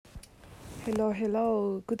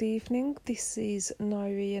Hello. Good evening. This is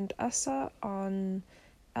Nairi and Asa on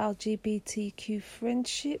LGBTQ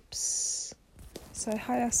friendships. So,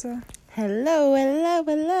 hi, Asa. Hello.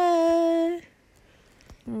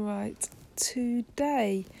 Right.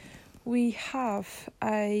 Today we have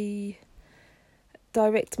a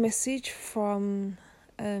direct message from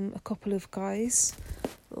a couple of guys.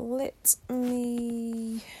 Let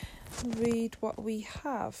me read what we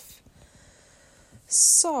have.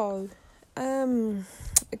 So, again,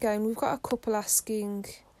 we've got a couple asking,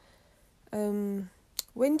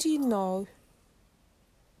 when do you know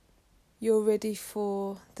you're ready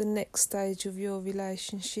for the next stage of your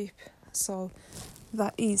relationship? So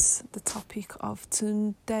that is the topic of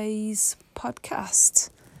today's podcast,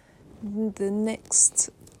 the next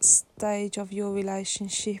stage of your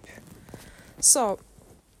relationship. So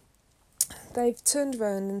they've turned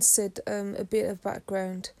around and said a bit of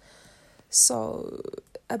background. So,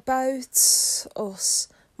 about us,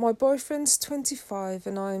 my boyfriend's 25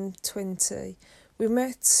 and I'm 20. We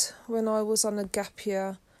met when I was on a gap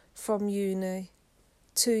year from uni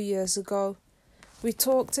 2 years ago. We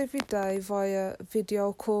talked every day via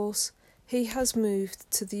video calls. He has moved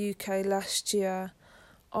to the UK last year.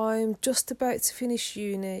 I'm just about to finish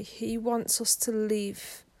uni. He wants us to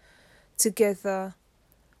live together.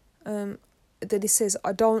 Then he says,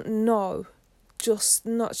 I don't know. Just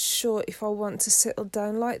not sure if I want to settle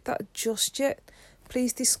down like that just yet.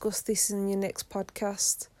 Please discuss this in your next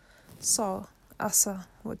podcast. So, Asa,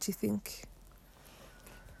 what do you think?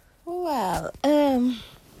 Well,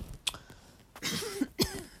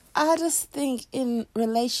 I just think in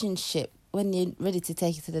relationship, when you're ready to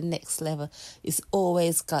take it to the next level, it's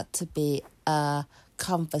always got to be a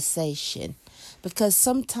conversation. Because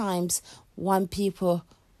sometimes one people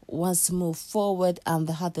wants to move forward and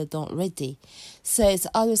the other don't ready. So it's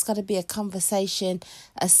always got to be a conversation,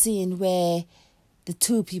 a scene where the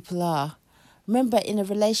two people are. Remember, in a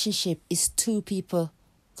relationship, it's two people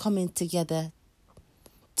coming together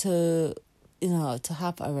to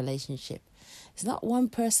have a relationship. It's not one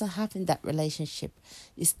person having that relationship.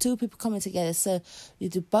 It's two people coming together. So you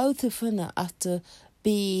do both of them have to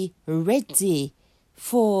be ready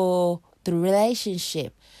for the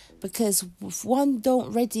relationship. Because if one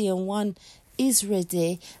don't ready and one is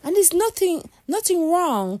ready, and there's nothing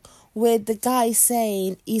wrong with the guy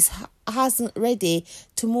saying hasn't ready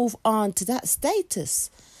to move on to that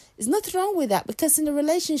status. There's nothing wrong with that, because in a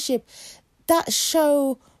relationship, that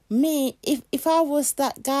show me, if I was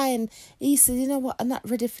that guy and he said, you know what, I'm not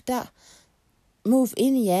ready for that move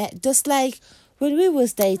in yet, just like when we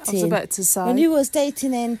was dating. I was about to say. When we was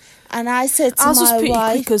dating and I said to Ours my was pretty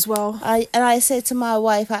wife... quick as well. I said to my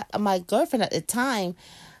wife, my girlfriend at the time,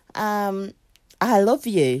 I love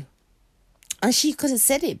you. And she couldn't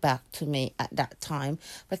say it back to me at that time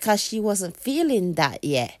because she wasn't feeling that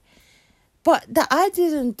yet. But that I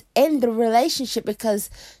didn't end the relationship because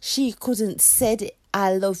she couldn't say it,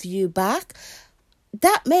 I love you back.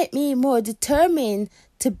 That made me more determined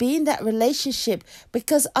to be in that relationship,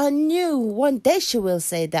 because I knew one day she will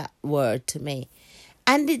say that word to me.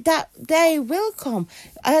 And that day will come.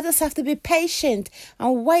 I just have to be patient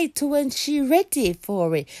and wait till when she's ready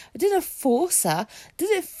for it. I didn't force her.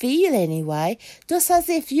 Didn't feel anyway. Just as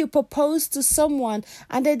if you proposed to someone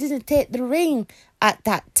and they didn't take the ring at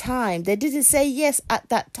that time. They didn't say yes at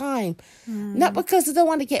that time. Not because they don't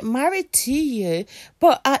want to get married to you,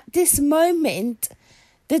 but at this moment,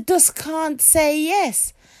 they just can't say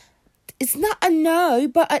yes. It's not a no,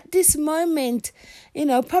 but at this moment,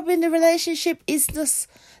 probably in the relationship, it's just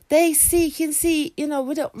they can see,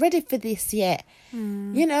 we're not ready for this yet.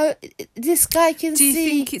 This guy can see. Do you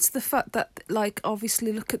think it's the fact that,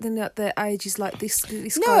 obviously, look at their ages,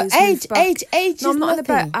 this no, guy's moved back. age No, is I'm not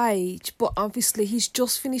nothing. about age, but obviously he's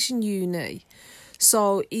just finishing uni.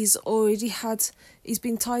 So he's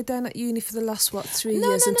been tied down at uni for the last, 3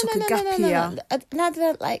 years and took a gap year. No. I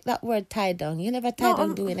don't like that word tied down. You never tied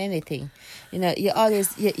down doing anything. You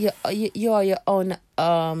always, you are your own,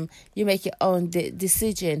 you make your own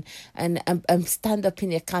decision and stand up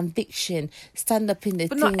in your conviction, stand up in the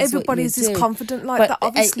but things. But not everybody's as confident like that.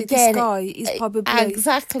 Obviously, again, this guy is probably...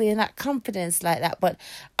 Exactly, in that confidence like that. But,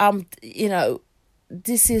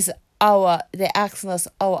 this is they're asking us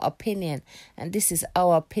our opinion, and this is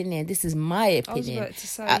our opinion. This is my opinion. I was about to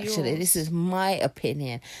say actually, yours. This is my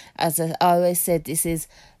opinion. As I always said,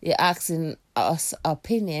 you're asking us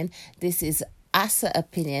opinion. This is us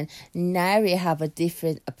opinion. Now we have a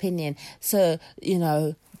different opinion. So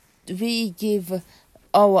we give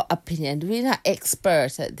our opinion. We're not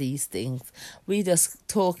experts at these things. We just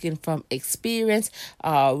talking from experience.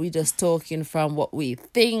 We just talking from what we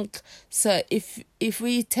think. So if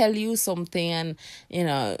we tell you something,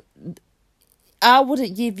 and I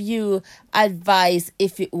wouldn't give you advice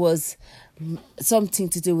if it was something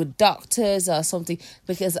to do with doctors or something,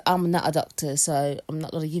 because I'm not a doctor, so I'm not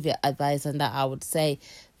going to give you advice on that. I would say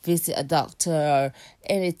visit a doctor or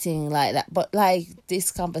anything like that. But like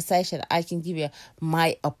this conversation, I can give you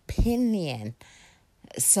my opinion.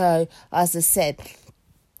 So as I said,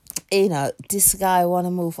 this guy want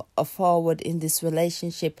to move forward in this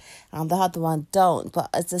relationship and the other one don't. But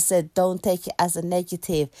as I said, don't take it as a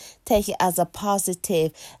negative. Take it as a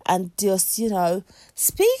positive and just,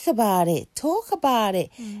 speak about it. Talk about it.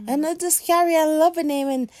 And then just carry on loving him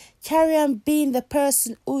and carry on being the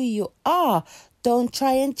person who you are. Don't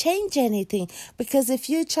try and change anything. Because if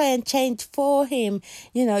you try and change for him,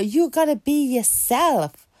 you got to be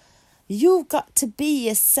yourself. You've got to be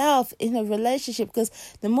yourself in a relationship, because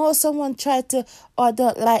the more someone tries to, I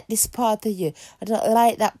don't like this part of you, I don't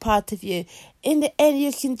like that part of you, in the end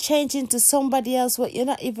you can change into somebody else what you're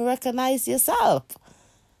not even recognize yourself.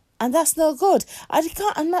 And that's no good.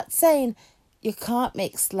 I'm not saying you can't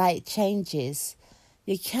make slight changes.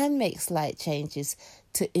 You can make slight changes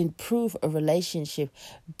to improve a relationship.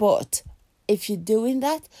 But if you're doing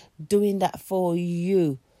that for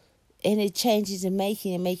you. Any changes you're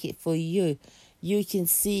making, and make it for you. You can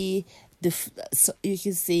see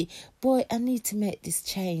boy, I need to make this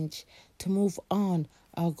change to move on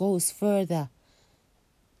or goes further.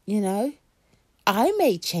 I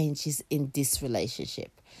make changes in this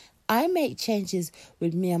relationship. I make changes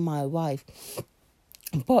with me and my wife.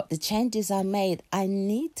 But the changes I made, I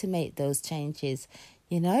need to make those changes.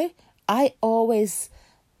 It's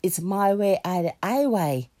my way, either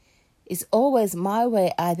highway. It's always my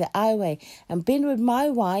way, either highway. And being with my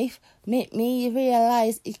wife made me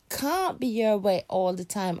realize it can't be your way all the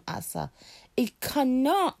time, Asa. It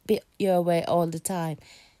cannot be your way all the time.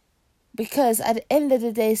 Because at the end of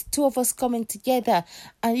the day, it's two of us coming together.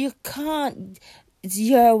 And you can't, it's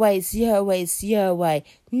your way, it's your way, it's your way.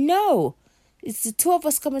 No. It's the two of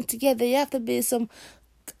us coming together. You have to be some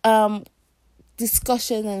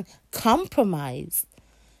discussion and compromise.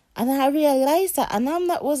 And I realized that, and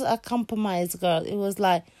wasn't a compromise girl. It was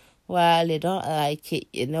like, well, you don't like it,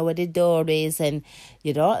 you know where the door is, and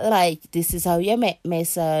you don't like, this is how you met me,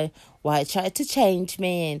 so why try to change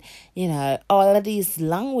me? And, all of these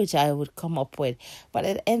language I would come up with. But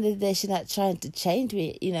at the end of the day, she's not trying to change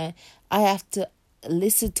me, I have to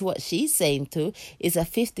listen to what she's saying too. It's a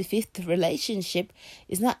 50-50 relationship.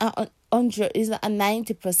 It's not a 100, it's not a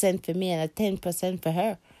 90% for me and a 10% for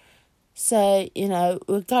her. So,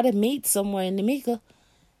 we've got to meet somewhere in the middle.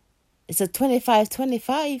 It's a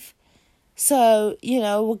 25-25. So,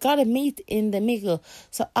 we've got to meet in the middle.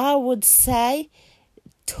 So I would say,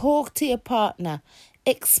 talk to your partner.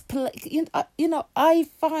 Explain.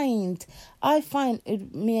 I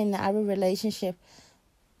find me and our relationship,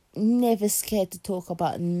 never scared to talk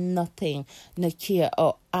about nothing. No care,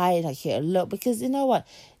 or I don't care. Look, because you know what?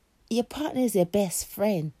 Your partner is your best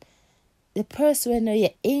friend. The person will know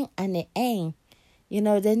you're in and they ain't. They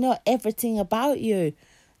know everything about you.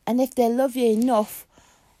 And if they love you enough,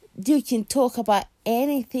 you can talk about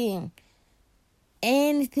anything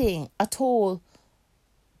at all.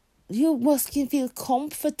 You can feel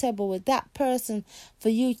comfortable with that person, for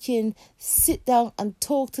you can sit down and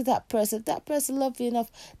talk to that person. If that person loves you enough,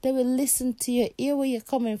 they will listen to you, hear where you're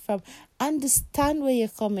coming from, understand where you're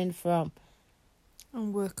coming from.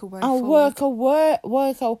 And work a way forward.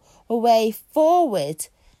 Work a way forward.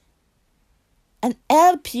 And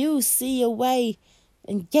help you see your way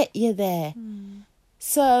and get you there.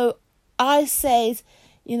 So I said,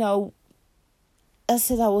 I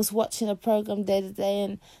was watching a program the other day,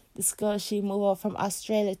 and this girl, she moved over from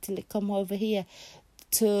Australia to come over here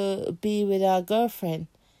to be with our girlfriend.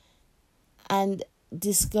 And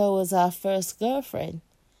this girl was our first girlfriend.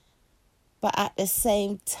 But at the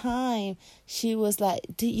same time, she was like,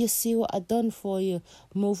 do you see what I done for you?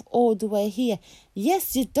 Move all the way here.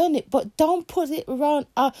 Yes, you done it, but don't put it around.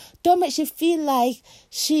 Don't make you feel like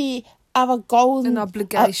she have a goal. An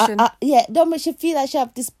obligation. Don't make you feel like she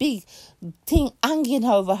have this big thing hanging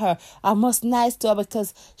over her. I must nice to her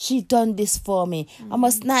because she done this for me. I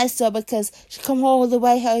must nice to her because she come all the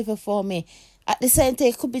way over for me. At the same time,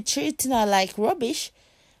 it could be treating her like rubbish.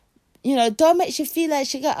 Don't make you feel like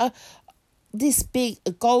she got this big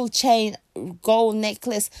gold chain, gold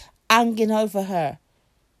necklace hanging over her.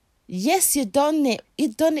 Yes, you done it. You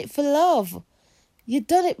done it for love. You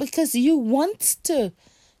done it because you want to.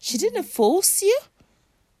 She didn't force you.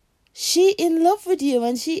 she in love with you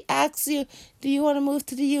and she asks you, do you want to move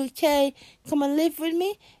to the UK? Come and live with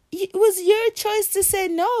me. It was your choice to say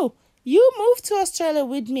no. You moved to Australia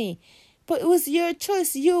with me. But it was your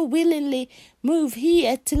choice. You willingly moved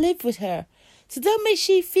here to live with her. So don't make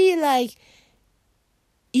she feel like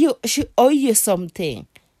she owe you something.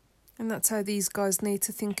 And that's how these guys need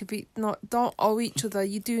to think of it. Don't owe each other.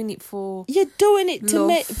 You're doing it for You're doing it to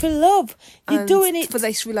make for love. You're doing it for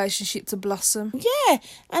this relationship to blossom. Yeah.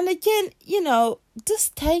 And again,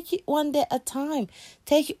 just take it one day at a time.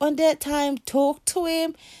 Take it one day at a time. Talk to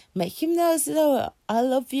him. Make him know, I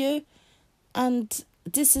love you. And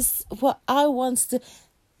this is what I want to...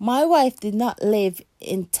 My wife did not live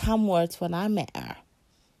in Tamworth when I met her.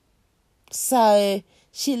 So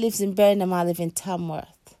she lives in Burnham. I live in Tamworth.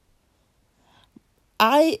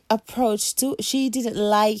 I approached to... She didn't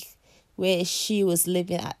like where she was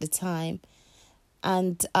living at the time.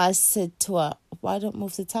 And I said to her, why don't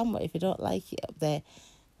move to Tamworth if you don't like it up there?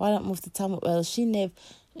 Why don't move to Tamworth? Well, she never...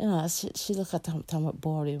 she looked at Tamworth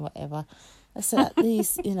boring, whatever. I said, at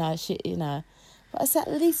least, But I said,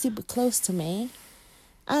 at least you'd be close to me.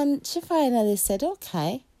 And she finally said,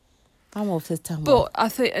 okay, I'll move to Tamworth. But I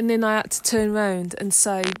think, and then I had to turn around and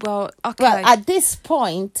say, well, okay. Well, at this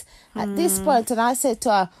point, and I said to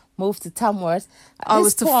her, move to Tamworth. I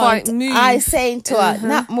was to fight move. I saying to her,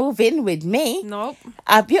 not move in with me. Nope.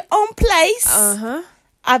 Have your own place.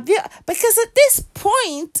 Because at this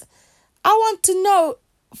point, I want to know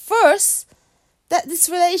first that this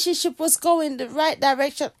relationship was going the right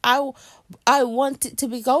direction I want it to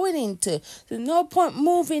be going into. There's no point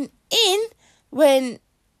moving in when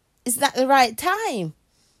it's not the right time.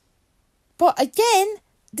 But again,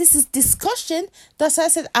 this is discussion. That's why I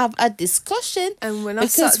said have a discussion. And when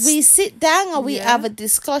because we sit down and we have a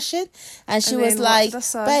discussion. And she was like,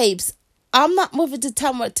 babes, I'm not moving to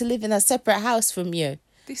Tamworth to live in a separate house from you.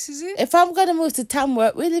 This is it. If I'm going to move to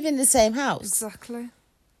Tamworth, we live in the same house. Exactly.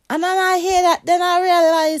 And then I hear that, then I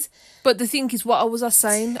realise... But the thing is, what was I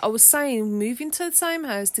saying? I was saying moving to the same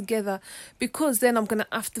house together because then I'm going to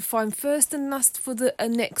have to find first and last for the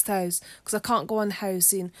next house because I can't go on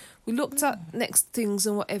housing. We looked at next things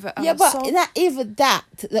and whatever else. Yeah, but not even that.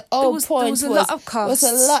 The whole point there was a lot of costs.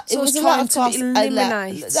 It was a lot of cost.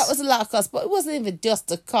 That was a lot of cost, but it wasn't even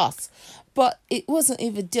just a cost. But it wasn't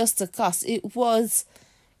even just a cost. It was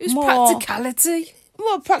more practicality.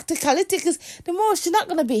 More practicality, because the more she's not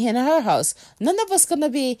going to be in her house, none of us going to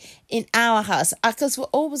be in our house, because we're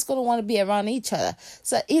always going to want to be around each other.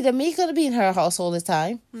 So either me going to be in her house all the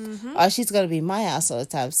time, or she's going to be in my house all the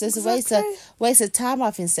time. So it's a waste of time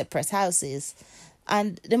having separate houses.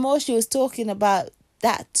 And the more she was talking about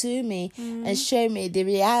that to me and showing me the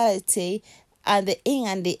reality and the ing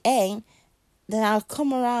and the eng, then I'll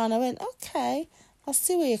come around. I went, okay, I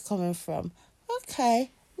see where you're coming from. Okay,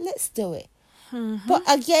 let's do it. But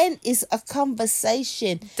again, it's a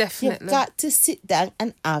conversation. Definitely. You've got to sit down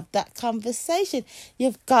and have that conversation.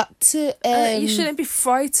 You've got to... you shouldn't be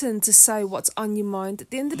frightened to say what's on your mind.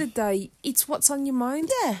 At the end of the day, it's what's on your mind.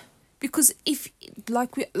 Yeah. Because if,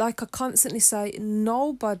 like I constantly say,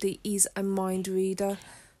 nobody is a mind reader.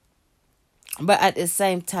 But at the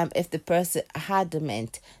same time, if the person had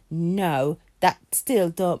meant no, that still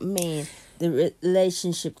don't mean the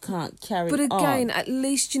relationship can't carry on. But again, at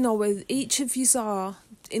least you know where each of you are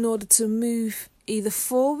in order to move either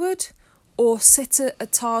forward or set a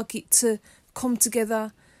target to come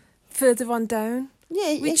together further on down.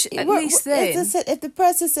 Yeah, which at least then... As I said, if the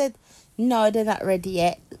person said, no, they're not ready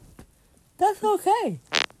yet, that's okay.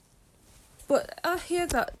 But I hear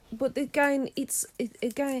that. But again,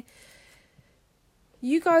 again,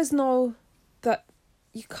 you guys know that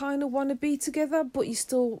you kind of want to be together, but you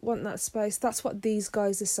still want that space. That's what these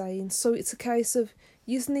guys are saying. So it's a case of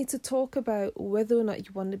you just need to talk about whether or not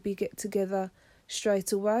you want to get together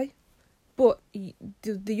straight away. But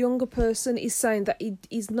the younger person is saying that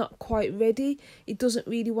he's not quite ready. He doesn't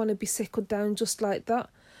really want to be settled down just like that.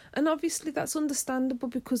 And obviously that's understandable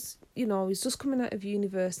because, he's just coming out of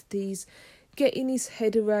university. He's getting his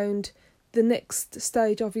head around the next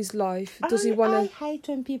stage of his life. Does he want to... I hate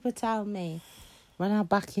when people tell me... When I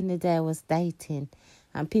back in the day was dating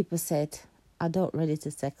and people said, I don't ready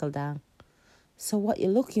to settle down. So what you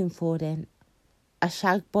looking for then? A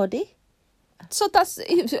shag body? So that's, at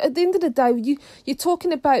the end of the day, you're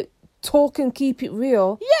talking about talk and keep it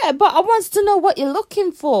real. Yeah, but I want to know what you're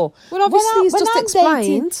looking for. Well, obviously it's just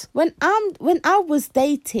explained. When I was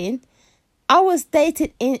dating... I was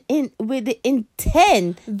dating with the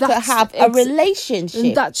intent to have a relationship.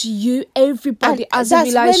 And that's you. Everybody has a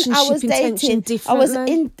relationship intention differently.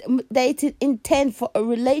 I was dating intent for a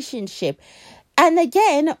relationship. And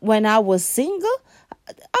again, when I was single,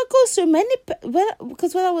 I go through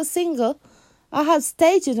because when I was single, I had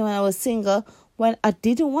stages when I was single when I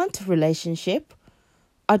didn't want a relationship.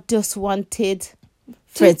 I just wanted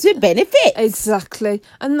friends with benefits. Exactly.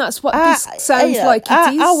 And that's what this sounds like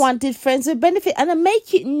it is. I wanted friends with benefit, and I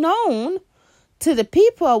make it known to the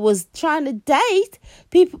people I was trying to date,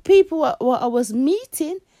 people I was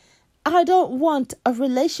meeting. I don't want a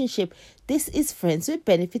relationship. This is friends with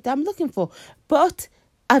benefit I'm looking for. But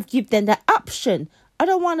I've given them the option. I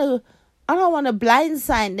don't want to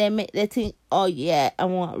blindside them, make them think, oh yeah, I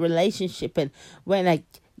want a relationship, and when I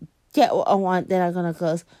get what I want, then I'm gonna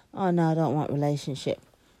go, oh no, I don't want a relationship.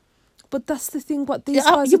 But that's the thing, what these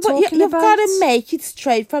guys are talking about. You've got to make it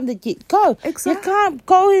straight from the get-go. Exactly. You can't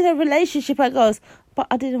go in a relationship and go, but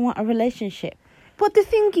I didn't want a relationship. But the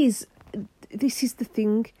thing is, this is the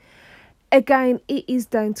thing. Again, it is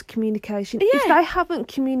down to communication. Yeah. If they haven't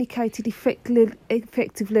communicated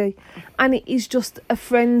effectively, and it is just a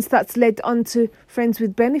friends that's led on to friends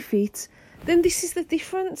with benefits, then this is the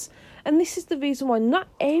difference. And this is the reason why not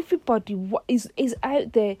everybody is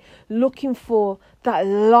out there looking for that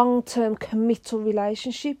long-term committal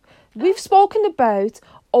relationship. We've spoken about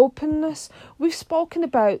openness. We've spoken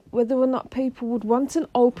about whether or not people would want an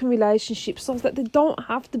open relationship so that they don't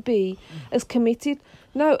have to be as committed.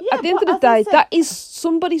 No, at the end of the day, that is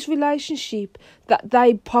somebody's relationship that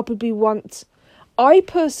they probably want. I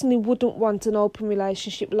personally wouldn't want an open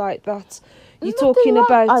relationship like that. You're talking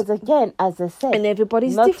about... As I said... And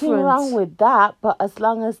everybody's nothing different. Nothing wrong with that, but as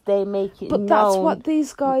long as they make it known... But that's what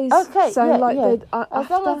these guys sound like they're after. As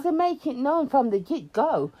long as they make it known from the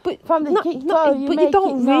get-go. But from the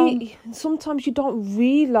get-go, sometimes you don't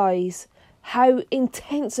realise how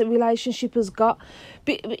intense a relationship has got.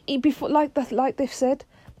 Before, like they've said,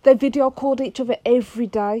 they video called each other every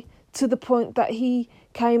day to the point that he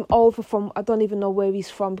came over from... I don't even know where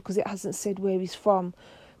he's from because it hasn't said where he's from.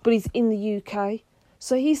 But he's in the UK.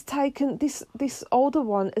 So he's taken, this older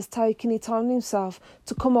one has taken it on himself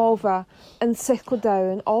to come over and settle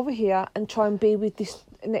down over here and try and be with this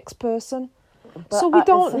next person. But so we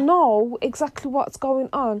don't know exactly what's going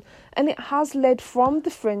on. And it has led from the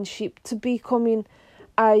friendship to becoming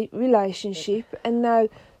a relationship. And now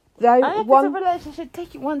they want... a relationship,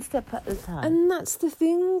 take it one step at a time. And that's the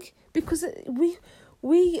thing. Because when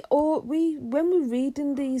we're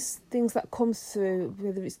reading these things that come through,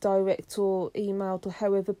 whether it's direct or emailed or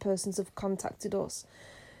however persons have contacted us,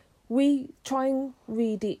 we try and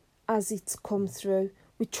read it as it's come through.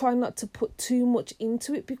 We try not to put too much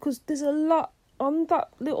into it because there's a lot on that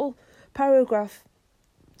little paragraph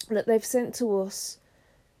that they've sent to us.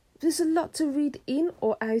 There's a lot to read in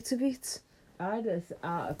or out of it.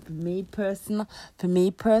 For me personal,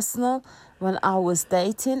 when I was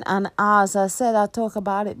dating, and as I said, I talked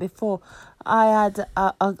about it before, I had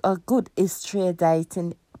a good history of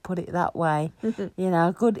dating, put it that way. Mm-hmm.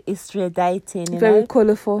 A good history of dating. Very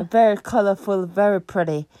colourful. Very colourful, very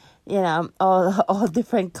pretty. All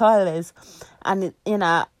different colours. And,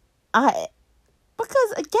 because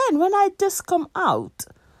again, when I just come out,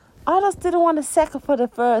 I just didn't want to settle for the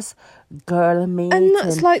first girl meet. And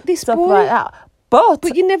that's like this stuff boy. Like that.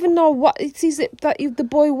 But you never know what it is that the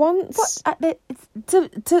boy wants. But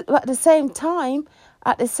at the same time,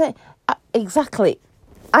 exactly,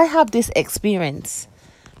 I have this experience.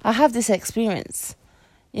 When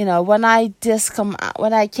I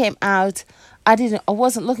came out, I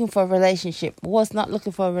wasn't looking for a relationship. Was not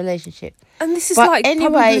looking for a relationship. And this is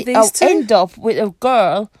anyway, I'll end up with a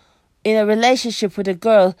girl. In a relationship with a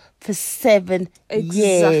girl for 7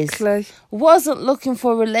 years. Exactly. Wasn't looking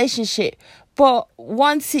for a relationship. But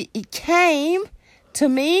once it came to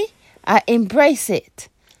me, I embrace it.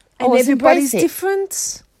 And everybody's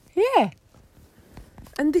different. Yeah.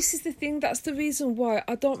 And this is the thing, that's the reason why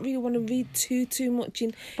I don't really want to read too much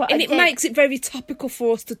in. But and again, it makes it very topical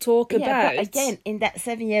for us to talk about. But again, in that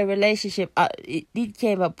 7-year relationship, it did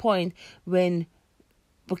came a point when,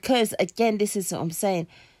 because again, this is what I'm saying,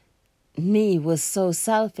 me was so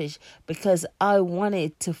selfish because I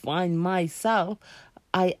wanted to find myself.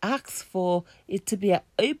 I asked for it to be an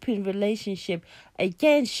open relationship.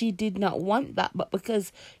 Again, she did not want that, but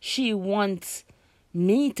because she wants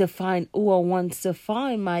me to find who I want to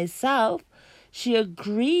find myself, she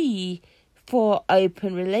agreed for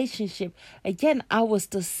open relationship. Again, I was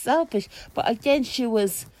just selfish, but again, she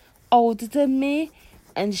was older than me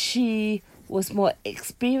and she was more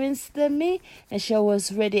experienced than me, and she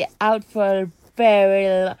was already out for a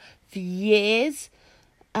very few years,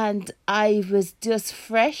 and I was just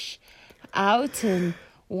fresh out and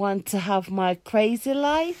want to have my crazy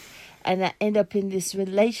life, and I end up in this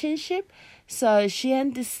relationship. So she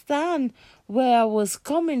understand where I was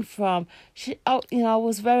coming from. I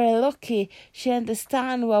was very lucky. She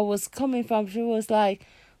understand where I was coming from. She was like,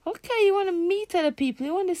 okay, you want to meet other people.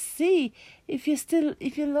 You want to see if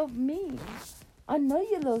you love me. I know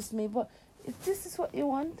you love me, but if this is what you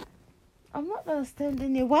want, I'm not going to stand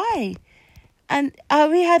in your way. And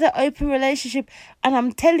we had an open relationship, and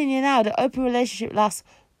I'm telling you now, the open relationship lasts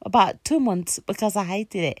about 2 months because I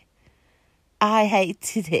hated it.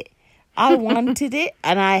 I wanted it,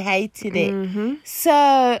 and I hated it. Mm-hmm.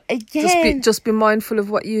 So again, just be mindful of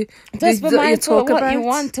what you just be mindful of what about. you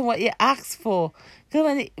want and what you ask for.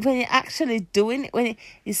 Because when you're actually doing it,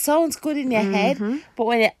 it sounds good in your head, but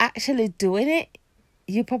when you're actually doing it,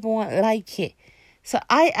 you probably won't like it. So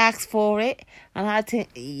I asked for it, and I think,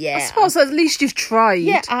 yeah. I suppose at least you've tried.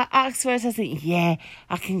 Yeah, I asked for it. I think, yeah,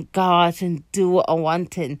 I can go out and do what I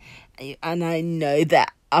want, and I know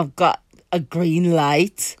that I've got a green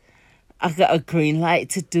light. I've got a green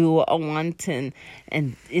light to do what I want, and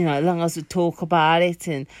as long as we talk about it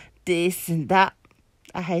and this and that.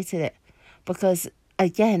 I hated it because,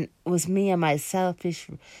 again, it was me and my selfish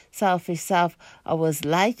self. I was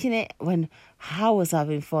liking it when I was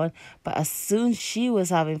having fun, but as soon as she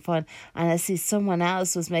was having fun and I see someone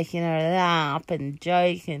else was making her laugh and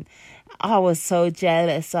joke, and I was so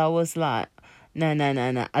jealous. I was like, no, I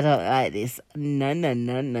don't like this. No,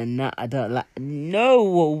 I don't like,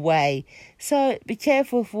 no way. So be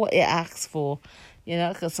careful for what you ask for,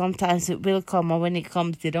 because sometimes it will come, and when it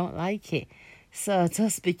comes, you don't like it. So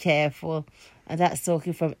just be careful. And that's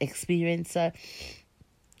talking from experience. So,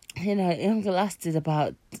 it only lasted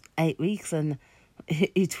about 8 weeks, and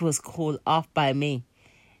it was called off by me.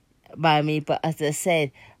 But as I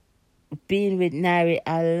said, being with Nari,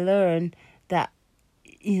 I learned that,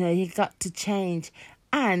 you got to change.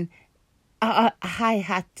 And I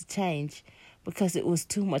had to change because it was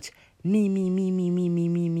too much me.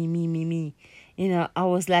 I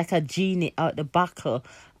was like a genie out the bottle.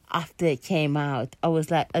 After it came out, I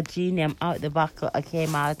was like a genie. I'm out the bottle. I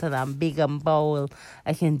came out and I'm big and bold.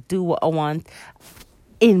 I can do what I want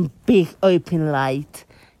in big open light.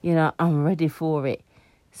 I'm ready for it.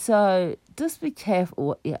 So just be careful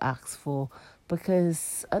what you ask for,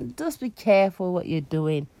 and just be careful what you're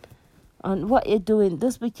doing. And what you're doing,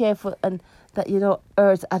 just be careful and that you don't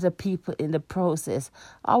hurt other people in the process.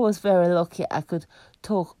 I was very lucky I could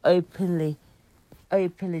talk openly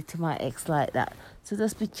to my ex like that. So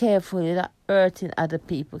just be careful you're not hurting other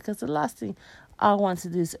people, because the last thing I want to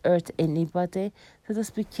do is hurt anybody. So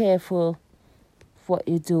just be careful what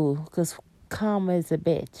you do, because karma is a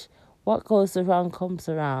bitch. What goes around comes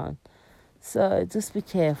around. So just be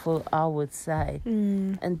careful, I would say.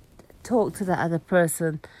 And talk to the other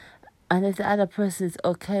person. And if the other person is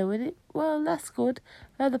okay with it, well, that's good.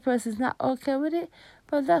 If the other person is not okay with it,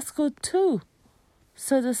 well, that's good too.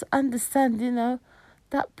 So just understand,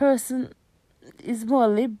 that person is more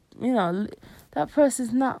that person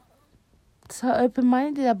is not so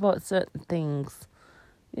open-minded about certain things,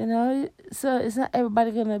 so it's not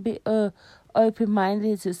everybody gonna be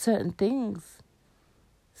open-minded to certain things.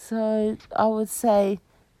 So I would say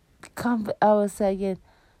again,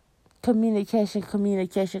 communication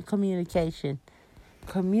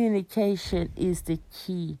is the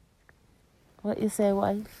key. What you say,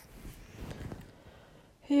 wife?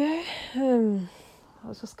 Yeah, I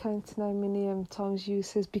was just counting how many times you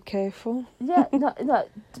says be careful. Yeah, no,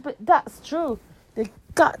 but that's true. They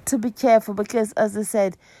got to be careful because, as I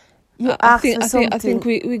said, I think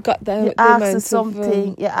we got that. You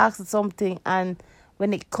ask for something, and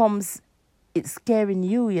when it comes, it's scaring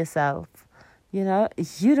you yourself. You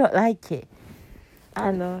don't like it.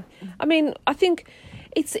 I know. I mean, I think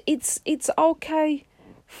it's okay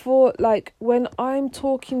for, like, when I'm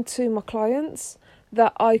talking to my clients,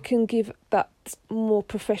 that I can give that more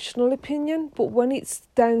professional opinion, but when it's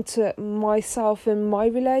down to myself and my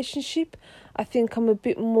relationship, I think I'm a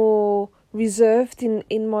bit more reserved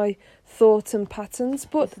in my thoughts and patterns.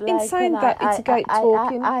 But in saying that, it's great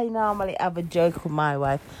talking. I normally have a joke with my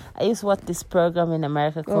wife. I used to watch this program in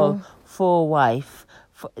America called Four Wife.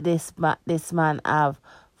 This man have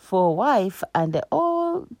 4 wife, and they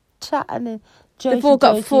all chatting and they've all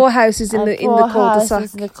got 4 houses in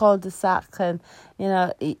the cul-de-sac, and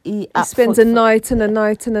he spends a night and a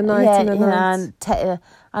night and a night and a night. And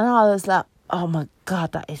I was like, oh my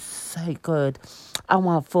God, that is so good. I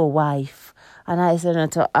want 4 wife. And I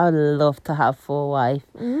said to her, I'd love to have 4 wife.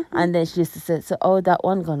 Mm-hmm. And then she used to say, so that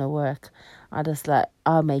one gonna work? I just like,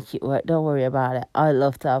 I'll make it work. Don't worry about it. I'd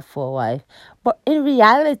love to have 4 wife. But in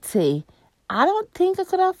reality, I don't think I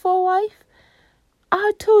could have 4 wife.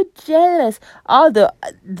 I'm too jealous. Although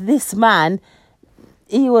this man,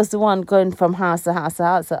 he was the one going from house to house to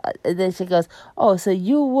house. So, then she goes, oh, so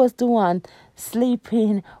you was the one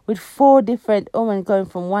sleeping with 4 different women going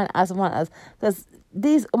from one house to one house. Because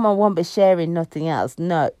these women won't be sharing nothing else.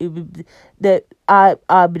 No, it would be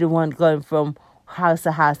I'll be the one going from house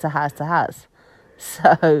to house to house to house.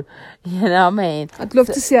 So, you know what I mean? I'd love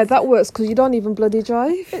to see how that works because you don't even bloody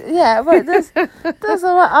drive. Yeah, but there's a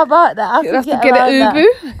lot about that. You'd have to get an Uber.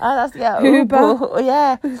 I'd have to get an Uber.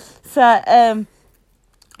 Yeah. So,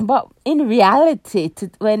 but in reality,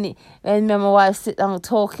 when me and my wife sit down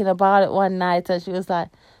talking about it one night, and she was like,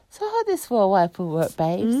 so how this 4 wife will work,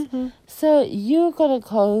 babes? Mm-hmm. So you're going to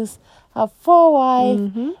close have 4 wives,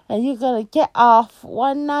 and you're going to get off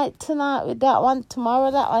one night tonight with that one,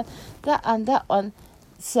 tomorrow that one, that one.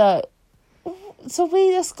 So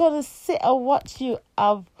we just going to sit and watch you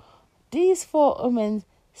have these 4 women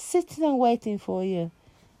sitting and waiting for you.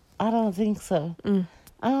 I don't think so. And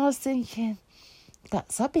I was thinking,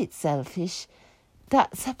 that's a bit selfish.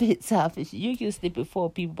 You can sleep with 4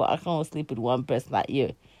 people, but I can't sleep with one person like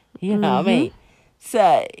you. You know what I mean?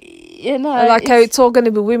 So, you know. Like how it's all going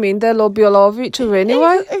to be women, they'll all be all over each other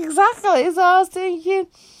anyway. Exactly. So I was thinking,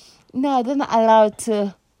 no, they're not allowed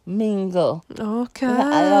to mingle. Okay. They're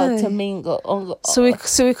not allowed to mingle. So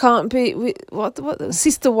we can't be what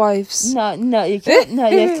sister wives. No, you can't. No,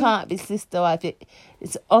 you can't be sister wife.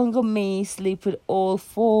 It's only me sleep with all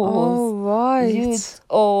 4. Oh right. You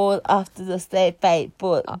all have to just stay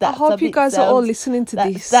faithful. I hope you guys are all listening to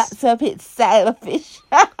this. That's a bit selfish.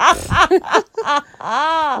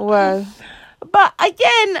 Well, but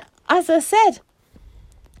again, as I said,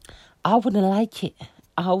 I wouldn't like it.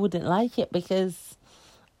 Because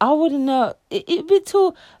I wouldn't know. It'd be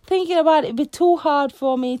too, thinking about it, it'd be too hard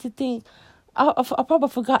for me to think. I probably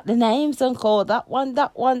forgot the names and called that one.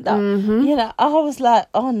 You know, I was like,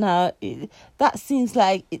 oh no, that seems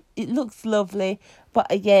like it looks lovely.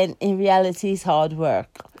 But again, in reality, it's hard work.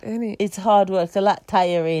 Ain't it? It's hard work, a lot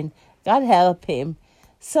tiring. God help him.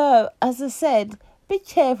 So, as I said, be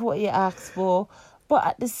careful what you ask for. But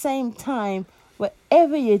at the same time,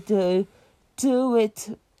 whatever you do it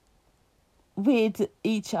with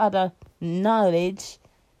each other knowledge,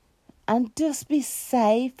 and just be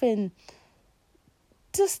safe, and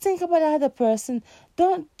just think about the other person.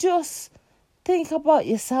 Don't just think about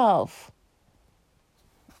yourself.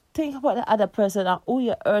 Think about the other person and who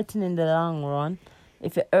you're hurting in the long run.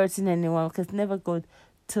 If you're hurting anyone, because it's never good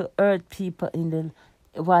to hurt people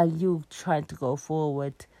while you trying to go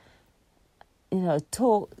forward. You know,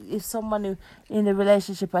 talk if someone in a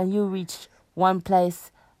relationship and you reach one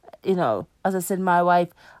place. You know, as I said, my wife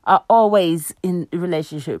are always in a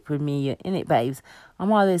relationship with me, innit, babes?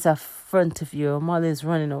 I'm always in front of you. I'm always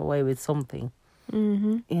running away with something.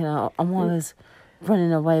 You know, I'm always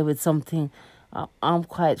running away with something. I'm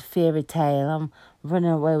quite fairy tale. I'm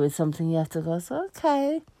running away with something. You have to go, so,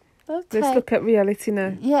 okay. Let's look at reality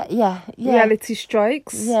now. Yeah. Reality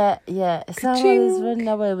strikes. Yeah. Someone's running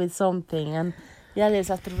away with something, and you always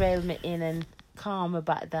have to reel me in and calm me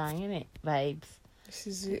back down, innit, babes? This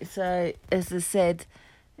is it. So, as I said,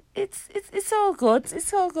 it's all good.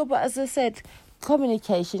 It's all good. But as I said,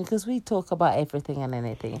 communication, because we talk about everything and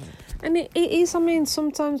anything. And it is, I mean,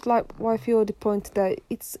 sometimes, like Wifey already pointed out,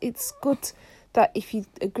 it's good that if you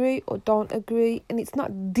agree or don't agree, and it's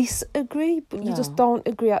not disagree, but you just don't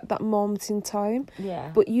agree at that moment in time. Yeah.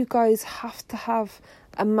 But you guys have to have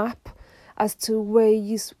a map as to where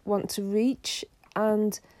you want to reach,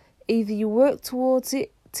 and either you work towards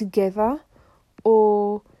it together,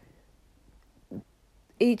 or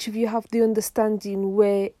each of you have the understanding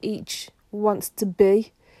where each wants to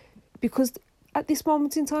be, because at this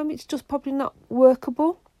moment in time it's just probably not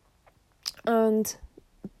workable, and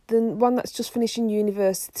the one that's just finishing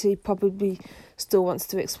university probably still wants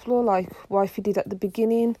to explore like Wifey did at the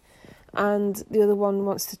beginning, and the other one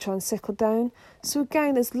wants to try and settle down. So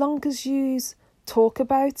again, as long as you talk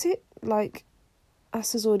about it, like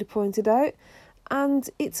As has already pointed out, and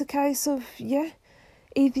it's a case of,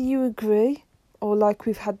 either you agree, or like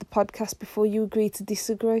we've had the podcast before, you agree to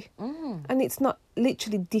disagree. And it's not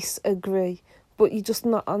literally disagree, but you're just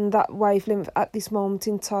not on that wavelength at this moment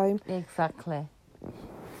in time. Exactly.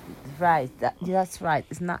 Right. That's right.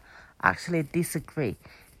 It's not actually disagree.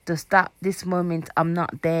 Just that this moment, I'm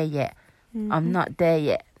not there yet. I'm not there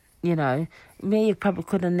yet. You know, me probably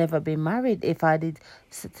could have never been married if I did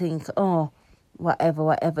think, oh,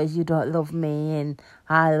 whatever, you don't love me and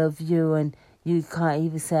I love you and you can't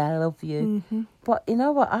even say I love you. But you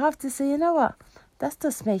know what? I have to say, you know what? That's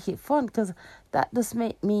just make it fun, because that just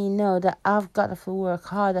make me know that I've got to work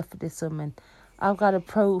harder for this woman. I've got to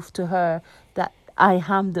prove to her that I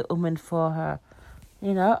am the woman for her.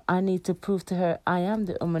 You know, I need to prove to her I am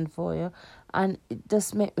the woman for you. And it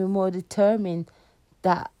just make me more determined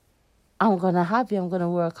that I'm going to have you. I'm going to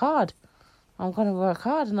work hard. I'm going to work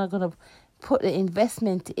hard and I'm going to put the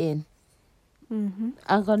investment in. Mm-hmm.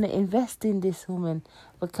 I'm going to invest in this woman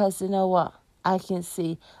because you know what? I can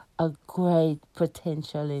see a great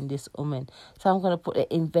potential in this woman. So I'm going to put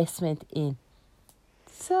the investment in.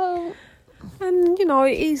 So... And, you know,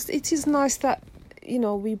 it is nice that, you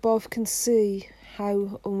know, we both can see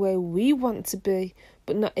how and where we want to be,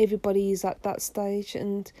 but not everybody is at that stage.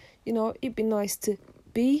 And, you know, it'd be nice to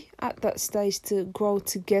be at that stage to grow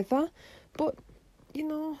together. But, you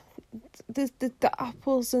know, the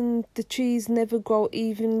apples and the trees never grow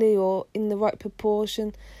evenly or in the right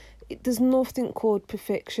proportion. There's nothing called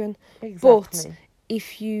perfection. Exactly. But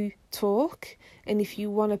if you talk and if you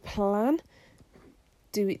want to plan,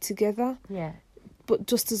 do it together. Yeah. But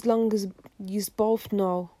just as long as you both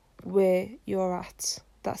know where you're at,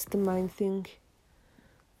 that's the main thing.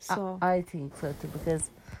 So I think so too,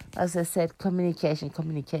 because as I said, communication,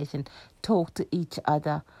 talk to each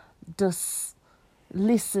other, just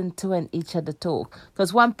listen to when each other talk,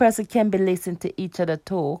 because one person can be listening to each other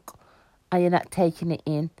talk and you're not taking it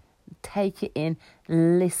in. Take it in,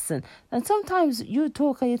 listen. And sometimes you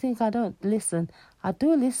talk and you think I don't listen. I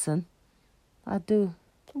do listen. I do.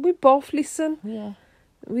 we both listen. Yeah.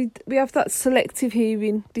 We have that selective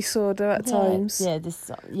hearing disorder at times. Yeah,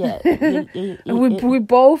 And we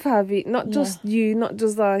both have it, not Yeah. just you, not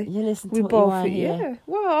just I. You listen to We what both you want to hear. Yeah.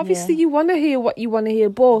 Well, obviously Yeah. you want to hear what you want to hear,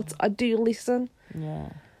 but I do listen. Yeah.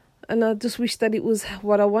 And I just wish that it was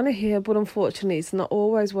what I want to hear, but unfortunately it's not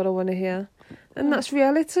always what I want to hear. And that's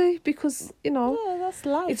reality, because, you know, Yeah, that's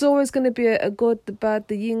life. it's always going to be a good, the bad,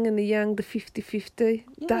 the yin and the yang, the 50-50.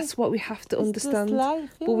 Yeah. That's what we have to It's just understand.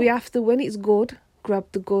 life, But we have to, when it's good, grab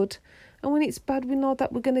the good. And when it's bad, we know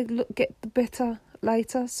that we're going to get the better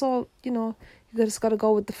later. So, you know, you just got to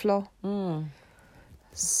go with the flow.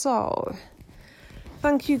 So,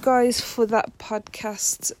 thank you guys for that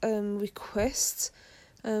podcast request.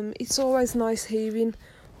 It's always nice hearing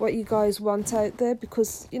what you guys want out there,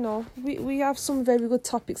 because, you know, we have some very good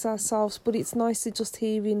topics ourselves, but it's nice to just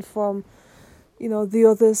hearing from, you know, the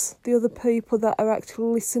other people that are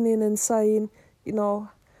actually listening and saying, you know,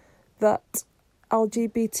 that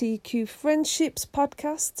LGBTQ Friendships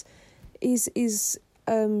podcast is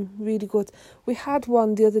really good. We had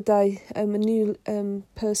one the other day, a new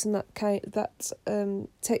person that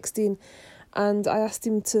texted in, and I asked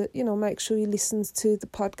him to, you know, make sure he listens to the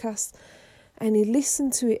podcast, and he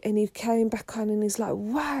listened to it and he came back on and he's like,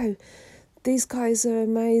 wow, these guys are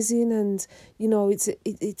amazing, and, you know, it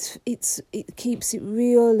keeps it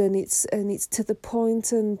real, and it's to the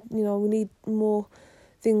point, and, you know, we need more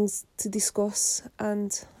things to discuss.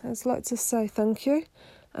 And I'd like to say thank you,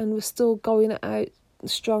 and we're still going out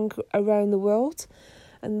strong around the world,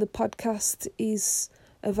 and the podcast is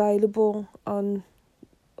available on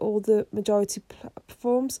all the majority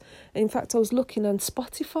platforms. In fact, I was looking, and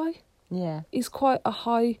Spotify is quite a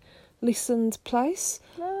high listened place.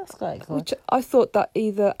 Yeah, that's quite good. Which I thought that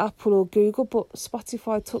either Apple or Google, but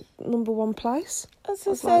Spotify took number one place. As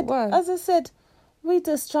I said, we're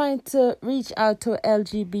just trying to reach out to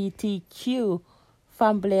LGBTQ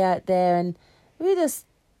family out there, and we just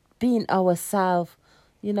being ourselves.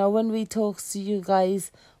 You know, when we talk to you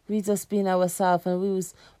guys, we just being ourselves, and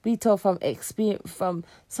we talk from experience,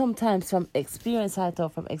 I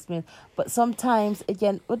talk from experience, but sometimes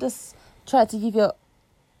again we just try to give you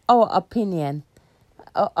our opinion,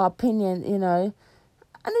 you know,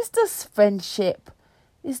 and it's just friendship.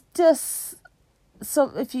 It's just.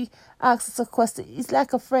 So if you ask us a question, it's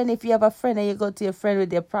like a friend. If you have a friend and you go to your friend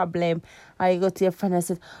with your problem, or you go to your friend and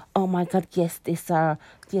say, oh my God, yes, this or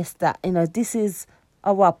yes, that. You know, this is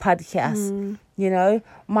our podcast. You know,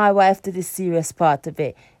 my wife did the serious part of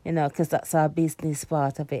it, you know, because that's our business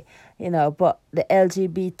part of it, you know. But the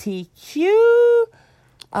LGBTQ,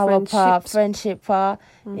 our part, friendship part,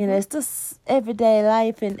 you know, it's just everyday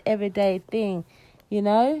life and everyday thing, you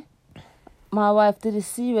know. My wife did the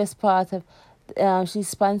serious part of she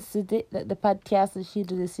sponsored it, the podcast, and she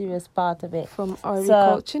did the serious part of it. From Ivy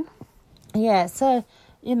Coaching? Yeah, so,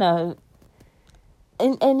 you know,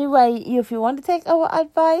 in any way, if you want to take our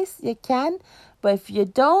advice, you can. But if you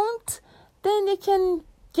don't, then you can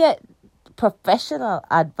get professional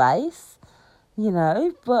advice, you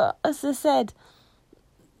know. But as I said,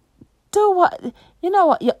 do what, you know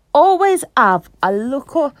what, you always have a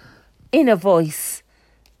local inner voice.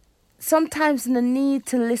 Sometimes the need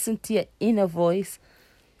to listen to your inner voice.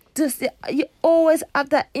 Just you always have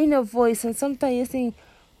that inner voice, and sometimes you think,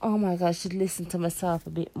 oh my God, I should listen to myself a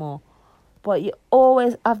bit more. but you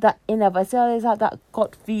always have that inner voice. You always have that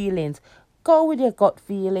gut feelings. Go with your gut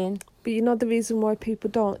feeling. But you know the reason why people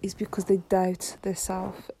don't is because they doubt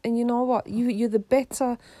themselves. And you know what? You're the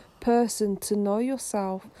better person to know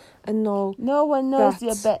yourself and know. No one knows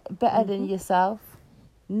that. you better than yourself.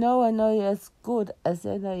 No one knows you as good as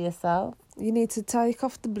you know yourself. You need to take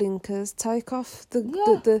off the blinkers, take off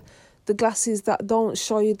the glasses that don't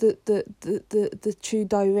show you the true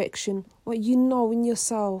direction. What you know in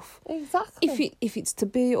yourself. Exactly. If it's to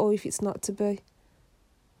be or if it's not to be.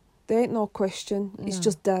 There ain't no question. It's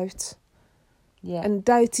just doubt. Yeah. And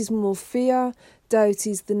doubt is more fear. Doubt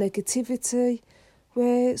is the negativity.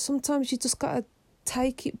 Where sometimes you just got to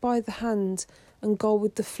take it by the hand and go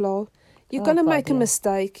with the flow. You're going to make a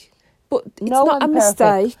mistake. But it's not a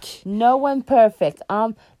mistake. No one perfect.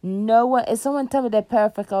 No one. If someone tell me they're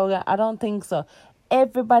perfect, I don't think so.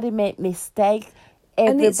 Everybody make mistake.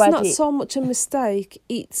 And it's not so much a mistake.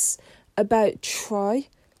 It's about try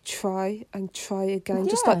and try again.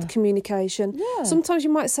 Just like the communication. Yeah. Sometimes you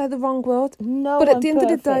might say the wrong word. No, but at the end of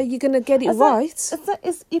the day, you're going to get it right.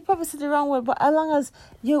 You probably said the wrong word, but as long as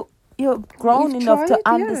you're grown enough to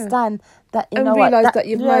understand that you know what, realise that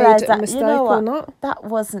you've made a mistake or not. That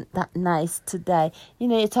wasn't that nice today.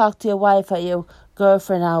 You talk to your wife or your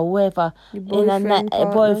girlfriend or whoever,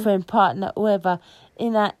 boyfriend, partner, whoever.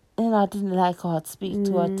 I didn't like how I'd speak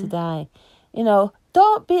to her today.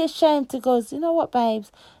 Don't be ashamed to go, you know what,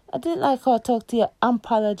 babes, I didn't like how I talked to you.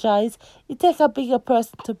 Apologise. You take a bigger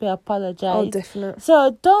person to be apologise. Oh, definitely.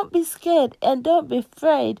 So don't be scared and don't be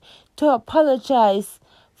afraid to apologise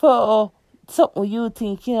for something you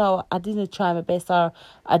think, I didn't try my best or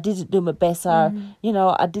I didn't do my best or,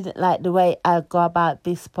 I didn't like the way I go about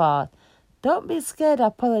this part. Don't be scared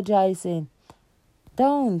of apologising.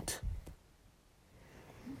 Don't.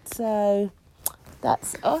 So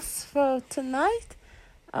that's us for tonight.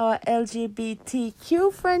 Our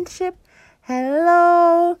LGBTQ friendship.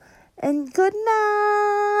 Hello and good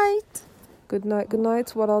night. Good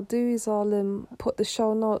night. What I'll do is I'll put the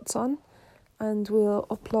show notes on and we'll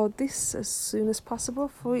upload this as soon as possible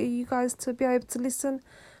for you guys to be able to listen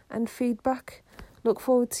and feedback. Look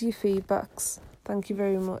forward to your feedbacks. Thank you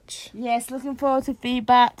very much. Yes, looking forward to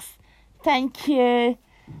feedbacks. Thank you.